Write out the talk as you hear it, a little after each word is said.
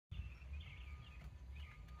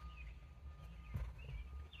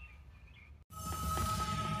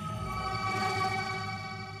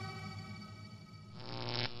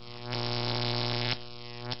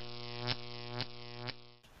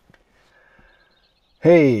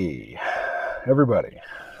Hey, everybody.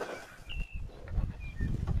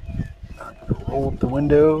 I'm going to roll up the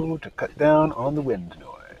window to cut down on the wind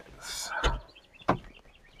noise.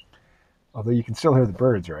 Although you can still hear the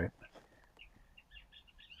birds, right?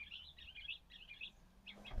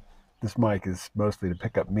 This mic is mostly to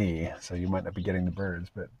pick up me, so you might not be getting the birds,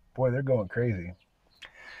 but boy, they're going crazy.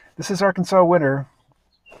 This is Arkansas winter.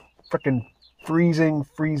 Frickin'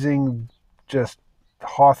 freezing, just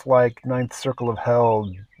Hoth like ninth circle of hell.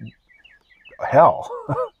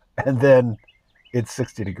 And then it's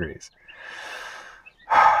 60 degrees.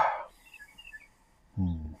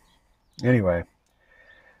 Anyway,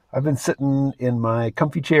 I've been sitting in my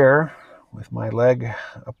comfy chair with my leg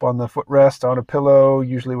up on the footrest on a pillow,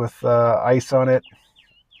 usually with ice on it,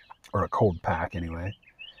 or a cold pack anyway,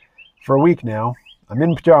 for a week now. I'm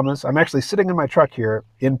in pajamas. I'm actually sitting in my truck here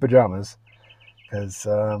in pajamas because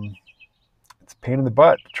it's a pain in the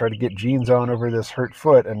butt to try to get jeans on over this hurt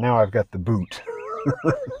foot, and now I've got the boot.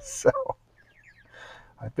 So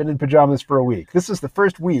I've been in pajamas for a week. This is the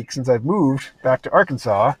first week since I've moved back to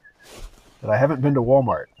Arkansas that I haven't been to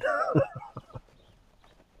Walmart.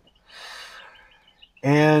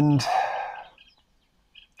 And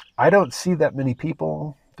I don't see that many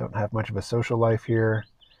people, don't have much of a social life here.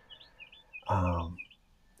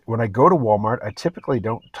 When I go to Walmart, I typically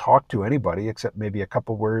don't talk to anybody except maybe a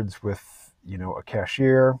couple words with, a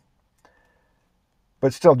cashier.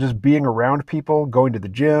 But still, just being around people, going to the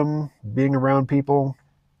gym, being around people,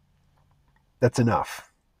 that's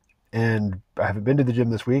enough. And I haven't been to the gym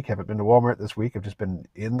this week, haven't been to Walmart this week. I've just been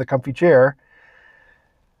in the comfy chair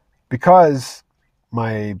because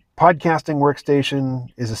my podcasting workstation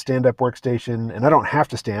is a stand-up workstation, and I don't have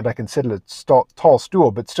to stand. I can sit at a tall stool,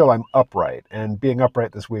 but still I'm upright. And being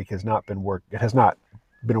upright this week has not been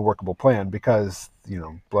a workable plan because,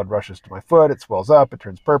 blood rushes to my foot, it swells up, it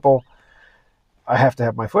turns purple. I have to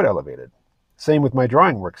have my foot elevated. Same with my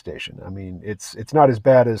drawing workstation. I mean, it's not as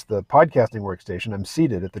bad as the podcasting workstation. I'm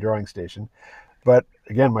seated at the drawing station, but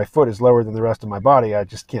again, my foot is lower than the rest of my body. I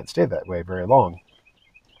just can't stay that way very long.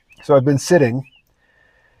 So I've been sitting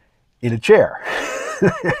in a chair,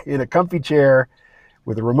 in a comfy chair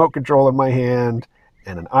with a remote control in my hand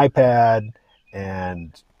and an iPad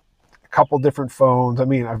and a couple different phones. I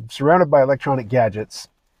mean, I'm surrounded by electronic gadgets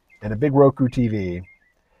and a big Roku TV,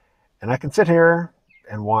 and I can sit here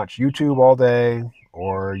and watch YouTube all day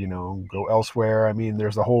or, go elsewhere. I mean,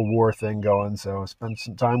 there's the whole war thing going, so spend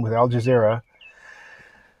some time with Al Jazeera.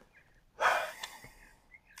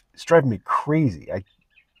 It's driving me crazy.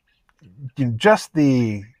 Just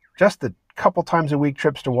the couple times a week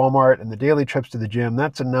trips to Walmart and the daily trips to the gym,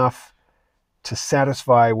 that's enough to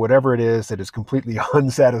satisfy whatever it is that is completely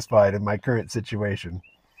unsatisfied in my current situation.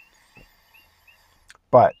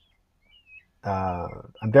 But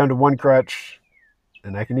I'm down to one crutch,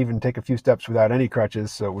 and I can even take a few steps without any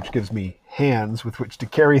crutches, which gives me hands with which to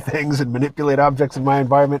carry things and manipulate objects in my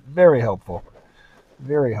environment. Very helpful.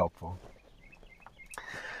 Very helpful.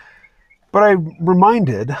 But I'm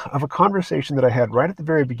reminded of a conversation that I had right at the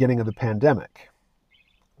very beginning of the pandemic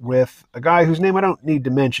with a guy whose name I don't need to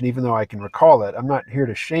mention, even though I can recall it. I'm not here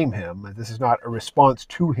to shame him. This is not a response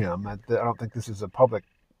to him. I don't think this is a public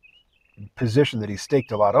position that he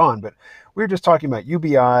staked a lot on, but we were just talking about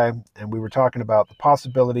UBI, and we were talking about the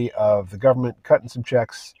possibility of the government cutting some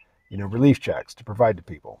checks, relief checks to provide to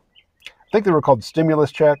people. I think they were called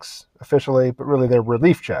stimulus checks officially, but really they're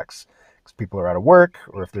relief checks. Because people are out of work,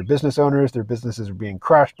 or if they're business owners, their businesses are being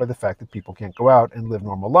crushed by the fact that people can't go out and live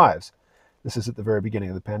normal lives. This is at the very beginning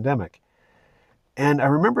of the pandemic. And I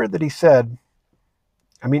remember that he said,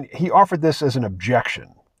 he offered this as an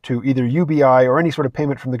objection to either UBI or any sort of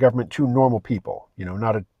payment from the government to normal people,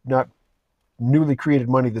 not newly created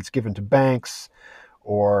money that's given to banks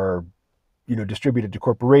or, distributed to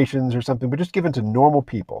corporations or something, but just given to normal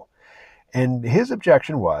people. And his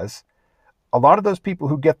objection was, a lot of those people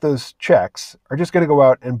who get those checks are just going to go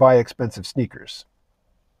out and buy expensive sneakers.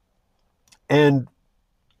 And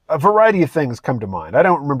a variety of things come to mind. I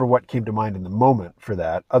don't remember what came to mind in the moment for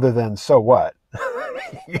that, other than, so what?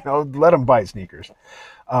 Let them buy sneakers.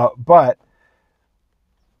 But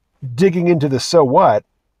digging into the so what,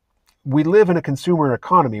 we live in a consumer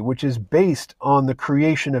economy, which is based on the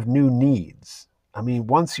creation of new needs.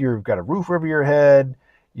 Once you've got a roof over your head,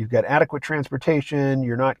 you've got adequate transportation,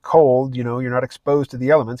 you're not cold, you're not exposed to the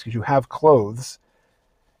elements because you have clothes,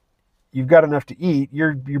 you've got enough to eat,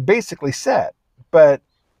 you're basically set. But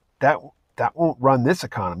that won't run this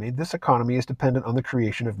economy. This economy is dependent on the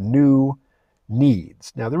creation of new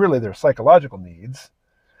needs. Now, they're psychological needs.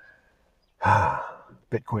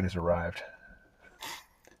 Bitcoin has arrived.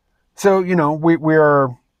 So, we're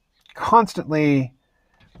constantly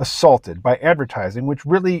assaulted by advertising, which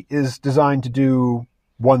really is designed to do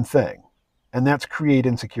one thing, and that's create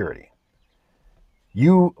insecurity.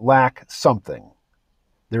 You lack something.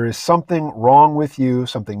 There is something wrong with you,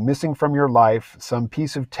 something missing from your life, some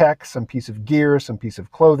piece of tech, some piece of gear, some piece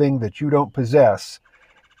of clothing that you don't possess,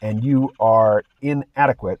 and you are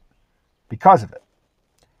inadequate because of it.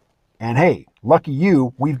 And hey, lucky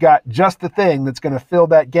you, we've got just the thing that's going to fill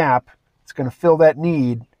that gap. It's going to fill that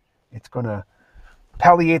need. It's going to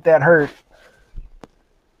palliate that hurt.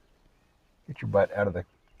 Get your butt out of the...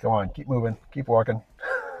 Go on, keep moving, keep walking.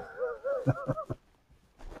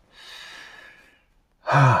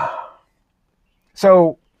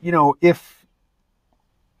 So, if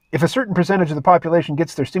a certain percentage of the population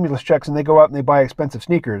gets their stimulus checks and they go out and they buy expensive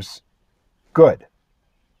sneakers, good.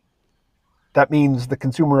 That means the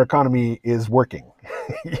consumer economy is working.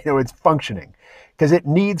 It's functioning. Because it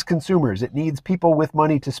needs consumers. It needs people with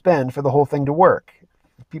money to spend for the whole thing to work.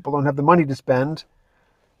 If people don't have the money to spend,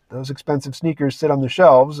 those expensive sneakers sit on the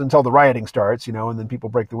shelves until the rioting starts, and then people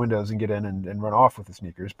break the windows and get in and run off with the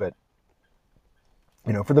sneakers. But,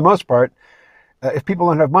 for the most part, if people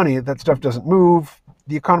don't have money, that stuff doesn't move.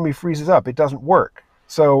 The economy freezes up. It doesn't work.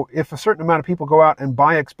 So if a certain amount of people go out and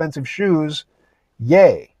buy expensive shoes,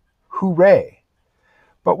 yay, hooray.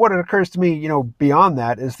 But what it occurs to me, beyond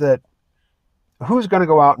that is that who's going to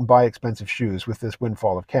go out and buy expensive shoes with this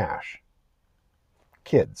windfall of cash?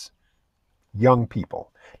 Kids, young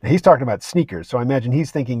people. Now he's talking about sneakers, so I imagine he's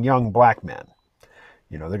thinking young black men.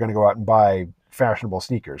 They're going to go out and buy fashionable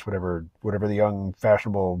sneakers, whatever the young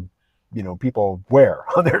fashionable people wear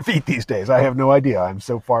on their feet these days. I have no idea. I'm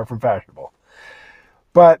so far from fashionable.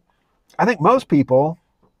 But I think most people,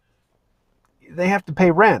 they have to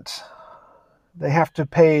pay rent. They have to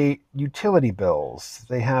pay utility bills.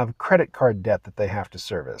 They have credit card debt that they have to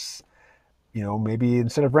service. Maybe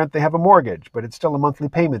instead of rent, they have a mortgage, but it's still a monthly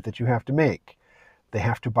payment that you have to make. They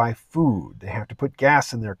have to buy food. They have to put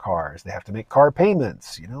gas in their cars. They have to make car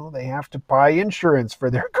payments. They have to buy insurance for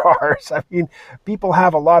their cars. I mean, people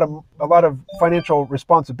have a lot of financial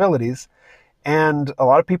responsibilities, and a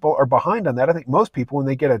lot of people are behind on that. I think most people, when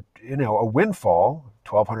they get a windfall,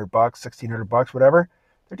 $1,200, $1,600, whatever,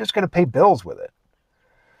 they're just going to pay bills with it.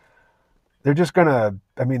 They're just going to,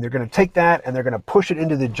 they're going to take that and they're going to push it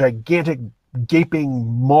into the gigantic gaping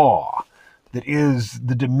maw that is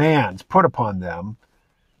the demands put upon them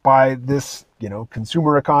by this,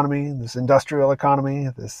 consumer economy, this industrial economy,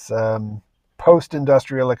 this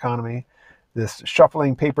post-industrial economy, this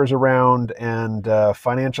shuffling papers around and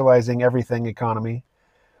financializing everything economy.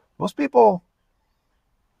 Most people,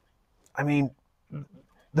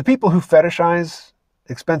 the people who fetishize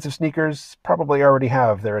expensive sneakers probably already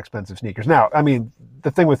have their expensive sneakers. Now,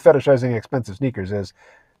 the thing with fetishizing expensive sneakers is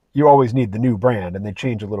you always need the new brand, and they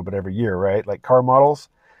change a little bit every year, right? Like car models.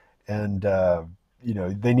 And,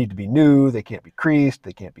 they need to be new. They can't be creased.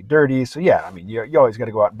 They can't be dirty. So, yeah, you always got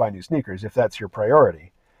to go out and buy new sneakers if that's your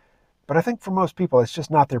priority. But I think for most people, it's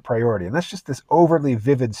just not their priority. And that's just this overly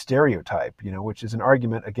vivid stereotype, which is an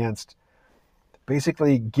argument against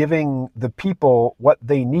basically giving the people what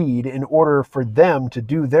they need in order for them to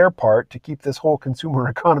do their part to keep this whole consumer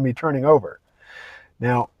economy turning over.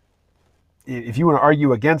 Now, if you want to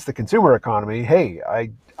argue against the consumer economy, hey,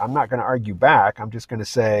 I'm not going to argue back. I'm just going to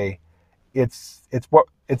say it's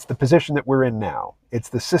the position that we're in now. It's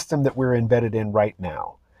the system that we're embedded in right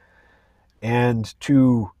now. And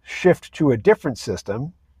to shift to a different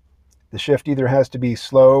system, the shift either has to be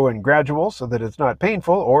slow and gradual so that it's not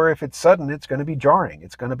painful, or if it's sudden, it's going to be jarring.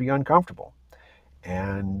 It's going to be uncomfortable.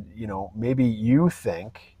 And, maybe you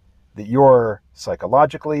think that you're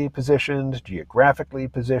psychologically positioned, geographically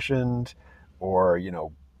positioned, or,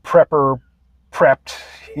 prepped,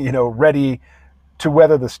 ready to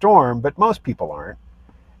weather the storm, but most people aren't.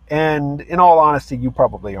 And in all honesty, you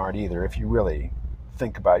probably aren't either if you really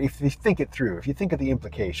think about it. If you think it through, if you think of the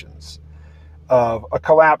implications of a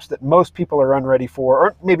collapse that most people are unready for,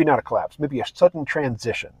 or maybe not a collapse, maybe a sudden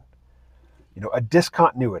transition, a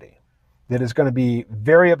discontinuity that is going to be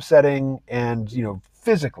very upsetting and,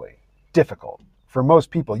 physically difficult for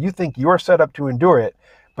most people. You think you're set up to endure it,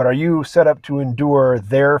 but are you set up to endure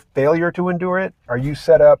their failure to endure it? Are you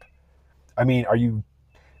set up,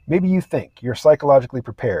 maybe you think you're psychologically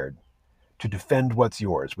prepared to defend what's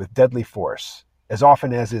yours with deadly force as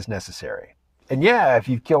often as is necessary. And yeah, if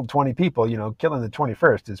you've killed 20 people, killing the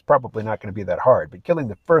 21st is probably not going to be that hard, but killing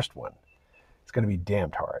the first one is going to be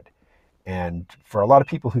damned hard. And for a lot of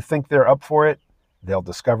people who think they're up for it, they'll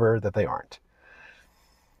discover that they aren't.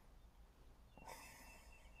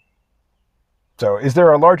 So is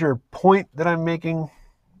there a larger point that I'm making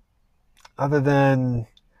other than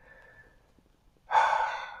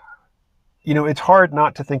it's hard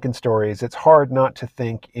not to think in stories. It's hard not to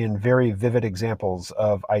think in very vivid examples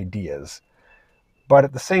of ideas. But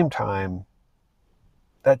at the same time,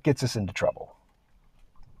 that gets us into trouble.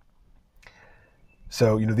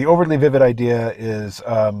 So, the overly vivid idea is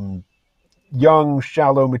young,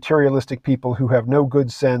 shallow, materialistic people who have no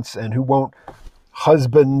good sense and who won't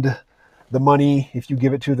husband the money if you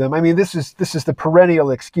give it to them. I mean, this is the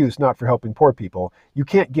perennial excuse not for helping poor people. You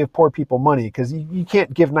can't give poor people money because you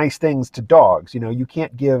can't give nice things to dogs. You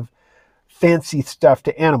can't give fancy stuff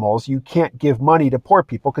to animals. You can't give money to poor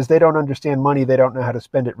people because they don't understand money. They don't know how to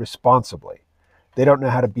spend it responsibly. They don't know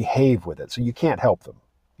how to behave with it. So you can't help them.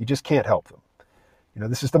 You just can't help them.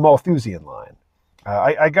 This is the Malthusian line.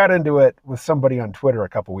 I got into it with somebody on Twitter a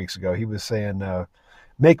couple weeks ago. He was saying,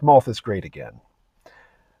 make Malthus great again.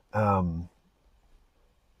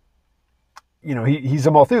 He's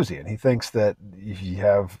a Malthusian. He thinks that if you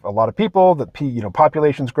have a lot of people, that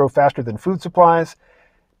populations grow faster than food supplies.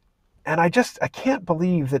 And I can't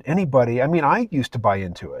believe that anybody, I used to buy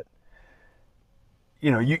into it.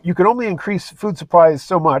 You can only increase food supplies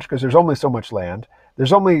so much because there's only so much land.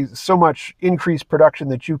 There's only so much increased production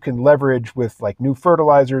that you can leverage with like new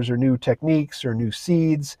fertilizers or new techniques or new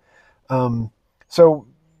seeds. So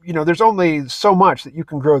there's only so much that you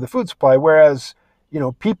can grow the food supply, whereas,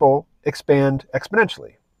 people expand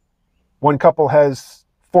exponentially. One couple has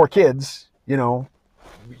 4 kids,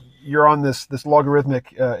 you're on this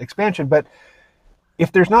logarithmic expansion. But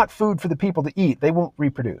if there's not food for the people to eat, they won't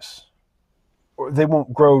reproduce, or they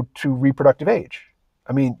won't grow to reproductive age.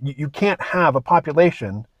 I mean, you can't have a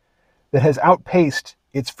population that has outpaced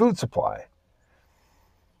its food supply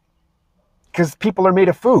because people are made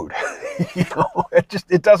of food.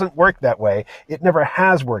 It doesn't work that way. It never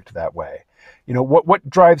has worked that way. What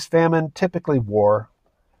drives famine? Typically war,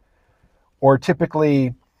 or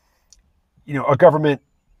typically, a government,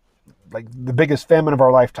 like the biggest famine of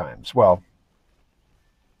our lifetimes. Well,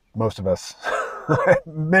 most of us,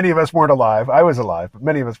 many of us weren't alive. I was alive, but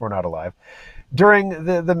many of us were not alive. During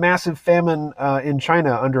the massive famine in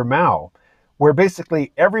China under Mao, where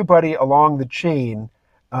basically everybody along the chain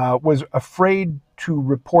was afraid to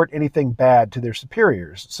report anything bad to their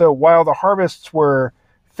superiors. So while the harvests were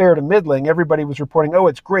fair to middling, everybody was reporting, oh,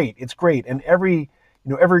 it's great. And every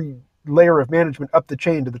layer of management up the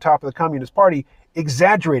chain to the top of the Communist Party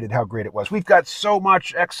exaggerated how great it was. We've got so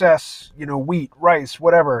much excess, wheat, rice,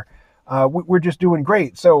 whatever. We're just doing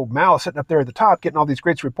great. So Mao, sitting up there at the top, getting all these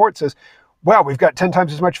great reports, says, well, we've got 10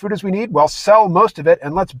 times as much food as we need. Well, sell most of it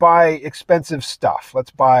and let's buy expensive stuff.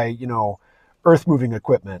 Let's buy, earth-moving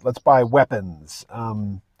equipment. Let's buy weapons.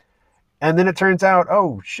 And then it turns out,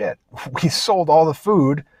 oh, shit, we sold all the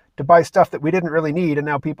food to buy stuff that we didn't really need, and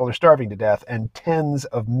now people are starving to death, and tens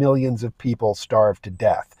of millions of people starved to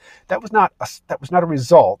death. That was not a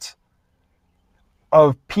result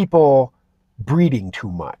of people breeding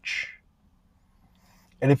too much.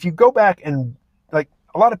 And if you go back and,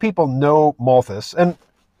 a lot of people know Malthus, and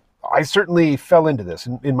I certainly fell into this.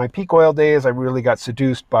 In my peak oil days, I really got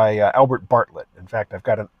seduced by Albert Bartlett. In fact, I've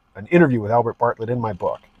got an interview with Albert Bartlett in my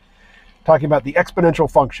book, talking about the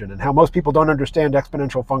exponential function and how most people don't understand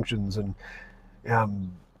exponential functions, and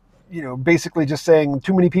basically just saying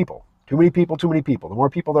too many people. The more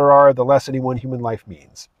people there are, the less any one human life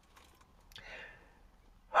means.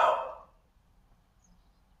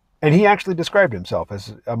 And he actually described himself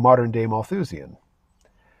as a modern-day Malthusian.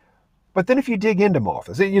 But then if you dig into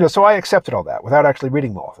Malthus, so I accepted all that without actually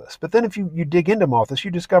reading Malthus. But then if you dig into Malthus,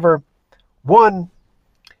 you discover, one,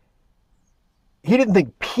 he didn't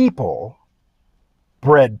think people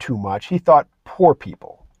bred too much. He thought poor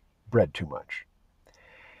people bred too much.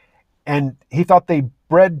 And he thought they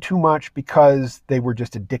bred too much because they were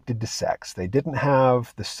just addicted to sex. They didn't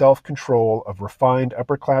have the self-control of refined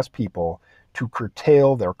upper-class people to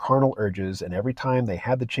curtail their carnal urges. And every time they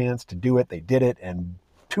had the chance to do it, they did it, and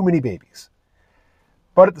too many babies.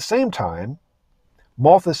 But at the same time,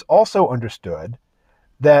 Malthus also understood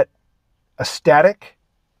that a static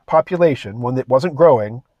population, one that wasn't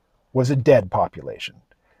growing, was a dead population.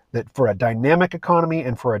 That for a dynamic economy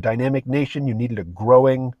and for a dynamic nation, you needed a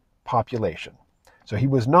growing population. So he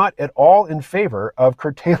was not at all in favor of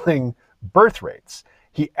curtailing birth rates.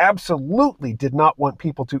 He absolutely did not want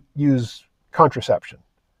people to use contraception.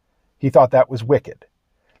 He thought that was wicked.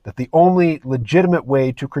 That the only legitimate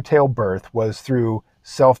way to curtail birth was through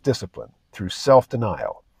self-discipline, through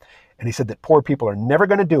self-denial. And he said that poor people are never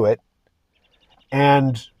going to do it.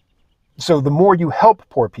 And so the more you help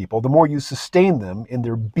poor people, the more you sustain them in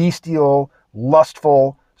their bestial,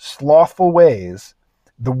 lustful, slothful ways,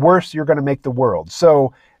 the worse you're going to make the world.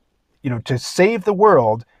 So, to save the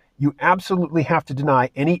world, You absolutely have to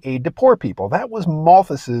deny any aid to poor people. That was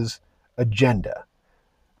Malthus's agenda.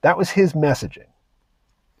 That was his messaging.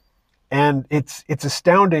 And it's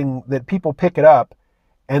astounding that people pick it up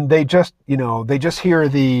and they just hear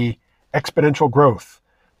the exponential growth.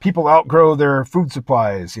 People outgrow their food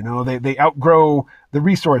supplies, they outgrow the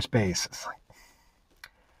resource base.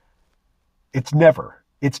 It's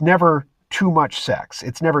never too much sex.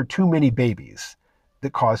 It's never too many babies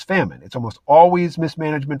that cause famine. It's almost always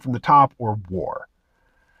mismanagement from the top or war.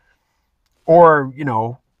 Or,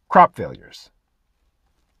 crop failures.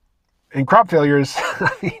 And crop failures,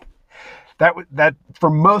 I mean, that for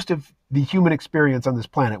most of the human experience on this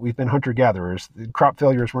planet, we've been hunter-gatherers. Crop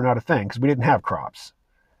failures were not a thing because we didn't have crops.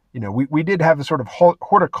 We did have a sort of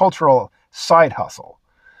horticultural side hustle.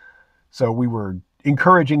 So we were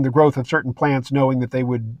encouraging the growth of certain plants, knowing that they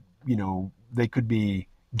would, they could be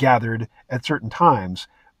gathered at certain times,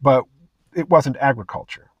 but it wasn't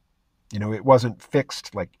agriculture. It wasn't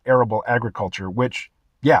fixed like arable agriculture, which,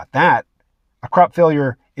 a crop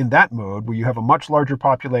failure in that mode where you have a much larger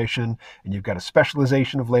population and you've got a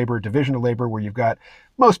specialization of labor, division of labor, where you've got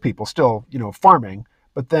most people still, farming,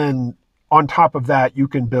 but then on top of that, you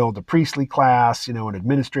can build a priestly class, an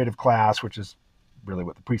administrative class, which is really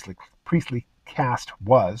what the priestly caste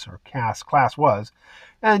was, or caste class was.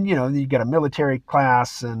 And, you get a military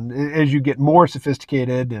class, and as you get more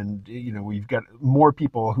sophisticated and, we've got more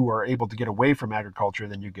people who are able to get away from agriculture,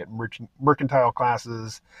 then you get mercantile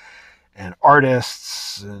classes and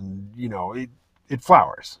artists, and, it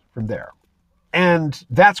flowers from there. And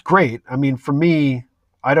that's great. I mean, for me,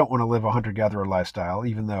 I don't want to live a hunter-gatherer lifestyle,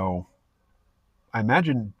 even though I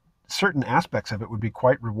imagine certain aspects of it would be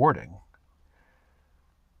quite rewarding.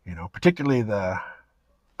 Particularly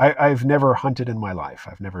I've never hunted in my life.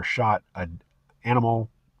 I've never shot an animal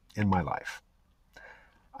in my life.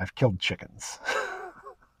 I've killed chickens.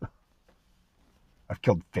 I've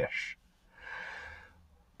killed fish.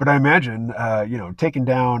 But I imagine, taking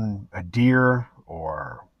down a deer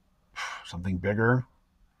or something bigger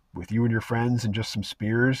with you and your friends and just some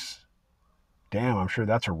spears. Damn, I'm sure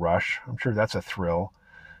that's a rush. I'm sure that's a thrill.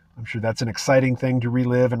 I'm sure that's an exciting thing to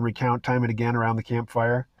relive and recount time and again around the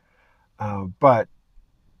campfire. But,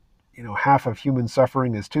 half of human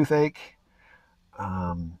suffering is toothache.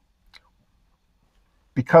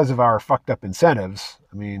 Because of our fucked up incentives,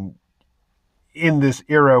 I mean, in this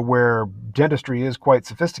era where dentistry is quite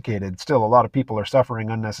sophisticated, still a lot of people are suffering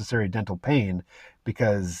unnecessary dental pain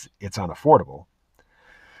because it's unaffordable.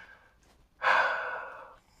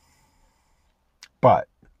 But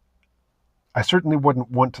I certainly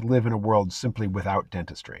wouldn't want to live in a world simply without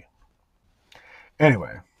dentistry.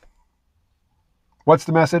 Anyway, what's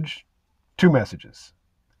the message? 2 messages.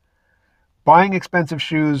 Buying expensive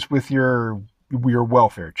shoes with your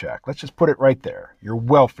welfare check. Let's just put it right there. Your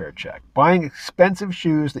welfare check. Buying expensive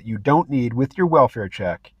shoes that you don't need with your welfare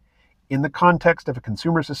check in the context of a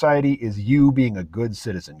consumer society is you being a good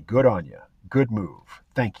citizen. Good on you. Good move.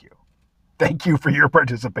 Thank you. Thank you for your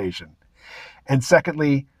participation. And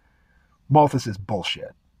secondly, Malthus is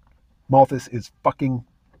bullshit. Malthus is fucking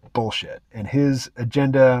bullshit. And his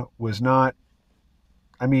agenda was not,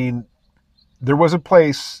 there was a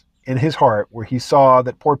place in his heart where he saw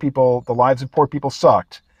that poor people, the lives of poor people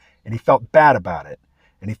sucked, and he felt bad about it.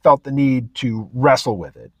 And he felt the need to wrestle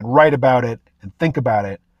with it and write about it and think about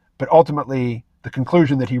it. But ultimately, the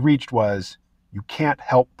conclusion that he reached was, you can't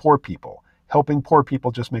help poor people. Helping poor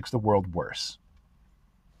people just makes the world worse.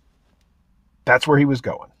 That's where he was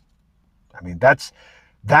going. That's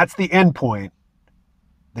the end point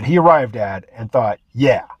that he arrived at and thought,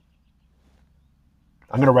 yeah,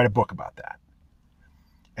 I'm going to write a book about that.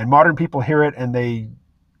 And modern people hear it and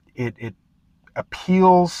it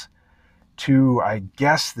appeals to, I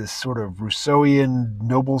guess, this sort of Rousseauian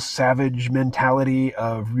noble savage mentality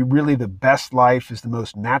of really the best life is the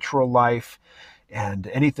most natural life, and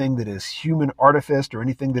anything that is human artifice or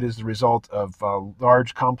anything that is the result of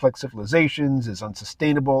large complex civilizations is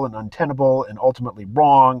unsustainable and untenable and ultimately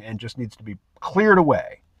wrong and just needs to be cleared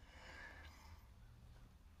away.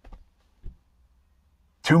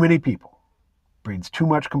 Too many people breeds too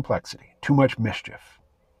much complexity, too much mischief.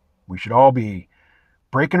 We should all be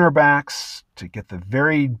breaking our backs to get the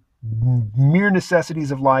very mere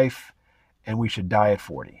necessities of life, and we should die at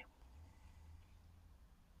 40.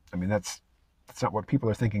 That's not what people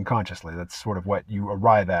are thinking consciously. That's sort of what you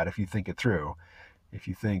arrive at if you think it through. If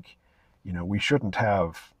you think, we shouldn't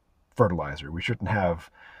have fertilizer, we shouldn't have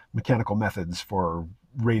mechanical methods for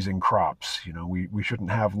raising crops, we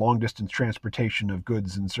shouldn't have long distance transportation of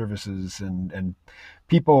goods and services and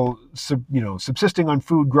people subsisting on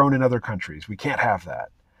food grown in other countries. We can't have that.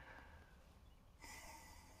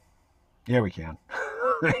 Yeah, we can.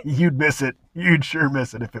 You'd miss it. You'd sure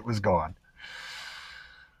miss it if it was gone.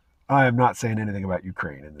 I am not saying anything about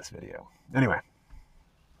Ukraine in this video. Anyway,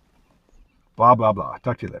 blah, blah, blah.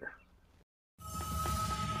 Talk to you later.